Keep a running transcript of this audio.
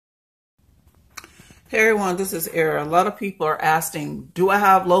Hey everyone, this is Era. A lot of people are asking, do I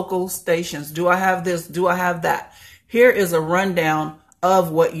have local stations? Do I have this? Do I have that? Here is a rundown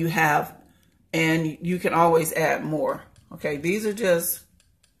of what you have, and you can always add more. Okay, these are just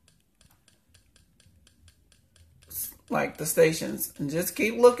like the stations. And just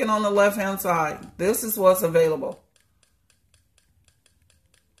keep looking on the left-hand side. This is what's available.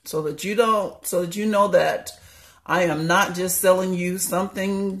 So that you know that I am not just selling you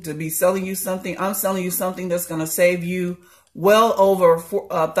something to be selling you something. I'm selling you something that's going to save you well over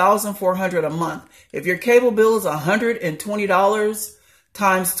 $1,400 a month. If your cable bill is $120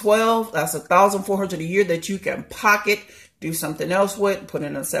 times 12, that's $1,400 a year that you can pocket, do something else with, put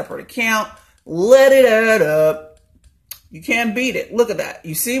in a separate account, let it add up. You can't beat it. Look at that.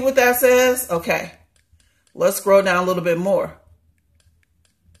 You see what that says? Okay. Let's scroll down a little bit more.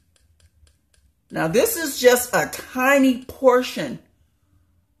 Now, this is just a tiny portion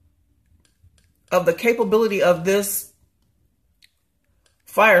of the capability of this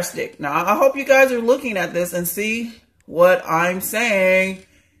Fire Stick. Now, I hope you guys are looking at this and see what I'm saying.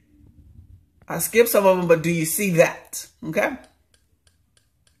 I skipped some of them, but do you see that? Okay.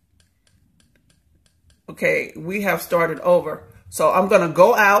 Okay, we have started over. So I'm going to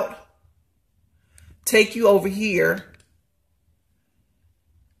go out, take you over here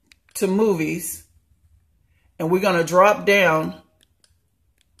to movies, and we're going to drop down.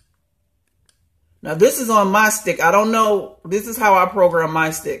 Now, this is on my stick. I don't know. This is how I program my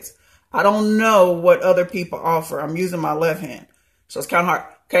sticks. I don't know what other people offer. I'm using my left hand, so it's kind of hard.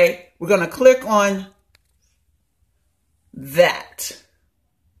 Okay, we're going to click on that.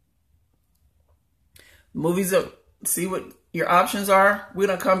 Movies, see what your options are. We're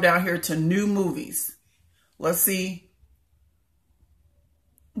going to come down here to new movies. Let's see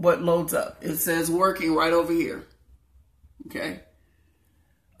what loads up. It says working right over here. Okay.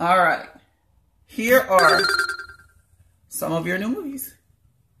 All right. Here are some of your new movies.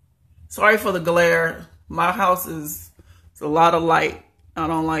 Sorry for the glare. My house is a lot of light. I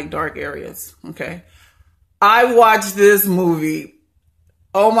don't like dark areas. Okay. I watched this movie.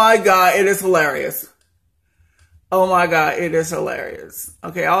 Oh my God, it is hilarious. Oh my God, it is hilarious.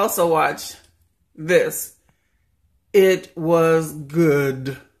 Okay, I also watched this. It was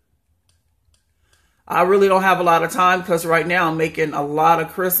good. I really don't have a lot of time because right now I'm making a lot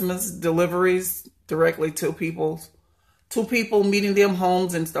of Christmas deliveries directly to people, meeting them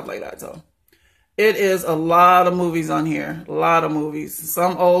homes and stuff like that. So it is a lot of movies on here, a lot of movies,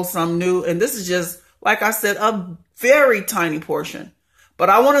 some old, some new. And this is just, like I said, a very tiny portion. But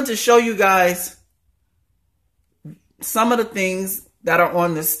I wanted to show you guys some of the things that are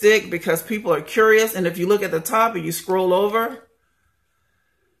on the stick because people are curious. And if you look at the top and you scroll over,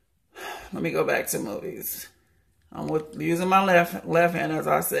 let me go back to movies. I'm using my left hand, as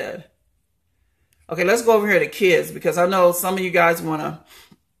I said. Okay, let's go over here to kids because I know some of you guys want to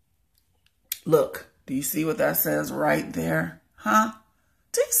look. Do you see what that says right there? Huh?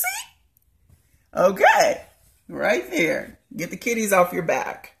 Do you see? Okay, right there. Get the kitties off your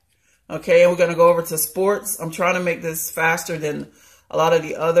back. Okay, and we're going to go over to sports. I'm trying to make this faster than a lot of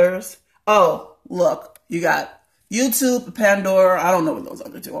the others. Oh, look, you got YouTube, Pandora. I don't know what those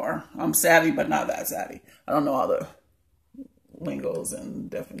other two are. I'm savvy, but not that savvy. I don't know all the lingos and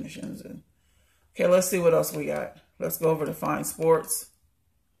definitions. Okay, let's see what else we got. Let's go over to Find Sports.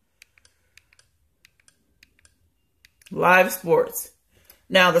 Live Sports.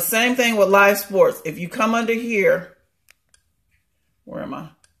 Now, the same thing with Live Sports. If you come under here, where am I?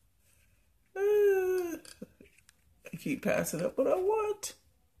 I keep passing up what I want.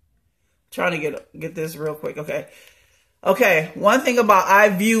 Trying to get this real quick. Okay. One thing about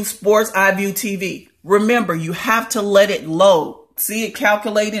iView Sports, iView TV. Remember, you have to let it load. See it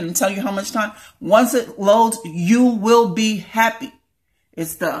calculating and tell you how much time. Once it loads, you will be happy.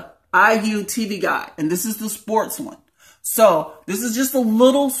 It's the iView TV guide, and this is the sports one. So this is just a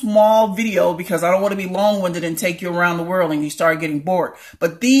little small video because I don't want to be long-winded and take you around the world and you start getting bored.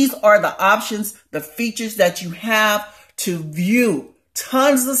 But these are the options, the features that you have to view.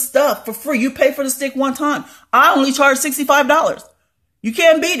 Tons of stuff for free. You pay for the stick one time. I only charge $65. You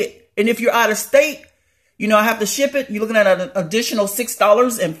can't beat it. And if you're out of state, you know, I have to ship it. You're looking at an additional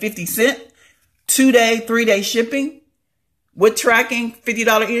 $6.50, 2-day, 3-day shipping. With tracking,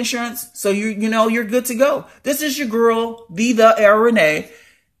 $50 insurance, so you know you're good to go. This is your girl, the Era Renee.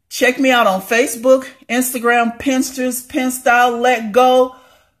 Check me out on Facebook, Instagram, Pinterest, PenStyle, Let Go,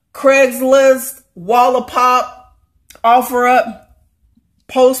 Craigslist, Wallapop, OfferUp,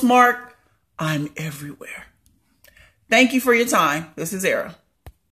 Postmark. I'm everywhere. Thank you for your time. This is Era.